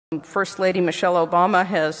First Lady Michelle Obama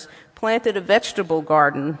has planted a vegetable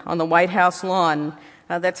garden on the White House lawn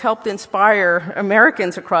that's helped inspire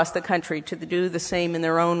Americans across the country to do the same in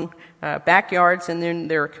their own backyards and in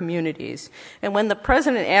their communities. And when the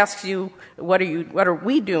president asks you, what are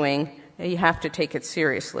we doing, you have to take it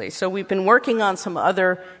seriously. So we've been working on some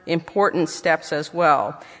other important steps as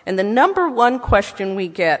well. And the number one question we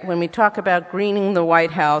get when we talk about greening the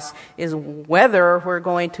White House is whether we're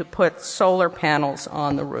going to put solar panels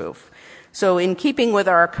on the roof. So in keeping with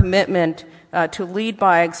our commitment to lead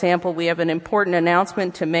by example, we have an important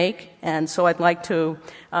announcement to make, and so I'd like to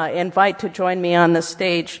invite to join me on the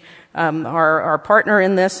stage our partner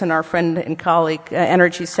in this and our friend and colleague,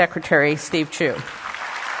 Energy Secretary Steve Chu.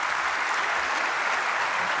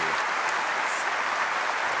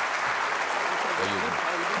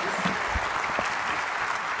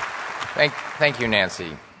 Thank you,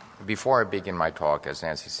 Nancy. Before I begin my talk, as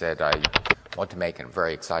Nancy said, I want to make a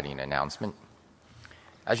very exciting announcement.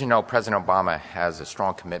 As you know, President Obama has a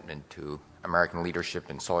strong commitment to American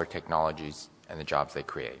leadership in solar technologies and the jobs they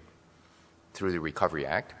create. Through the Recovery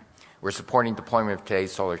Act, we're supporting deployment of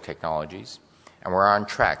today's solar technologies, and we're on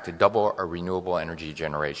track to double our renewable energy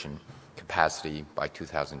generation capacity by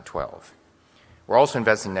 2012. We're also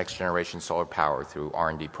investing in next-generation solar power through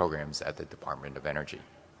R&D programs at the Department of Energy.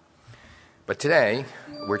 But today,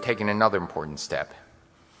 we're taking another important step.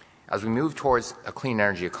 As we move towards a clean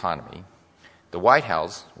energy economy, the White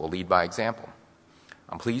House will lead by example.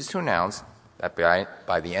 I'm pleased to announce that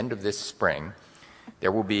by the end of this spring,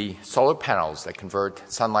 there will be solar panels that convert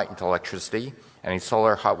sunlight into electricity and a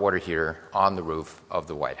solar hot water heater on the roof of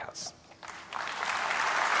the White House.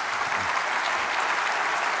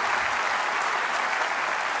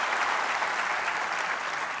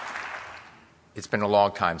 It's been a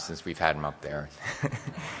long time since we've had them up there.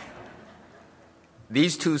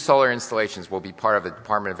 These two solar installations will be part of the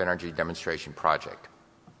Department of Energy demonstration project.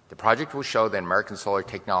 The project will show that American solar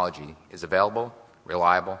technology is available,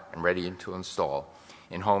 reliable, and ready to install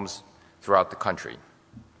in homes throughout the country.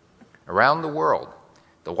 Around the world,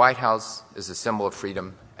 the White House is a symbol of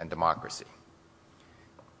freedom and democracy.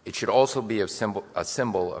 It should also be a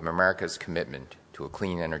symbol of America's commitment to a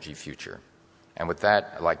clean energy future. And with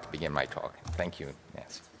that, I'd like to begin my talk. Thank you,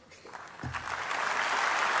 Nancy.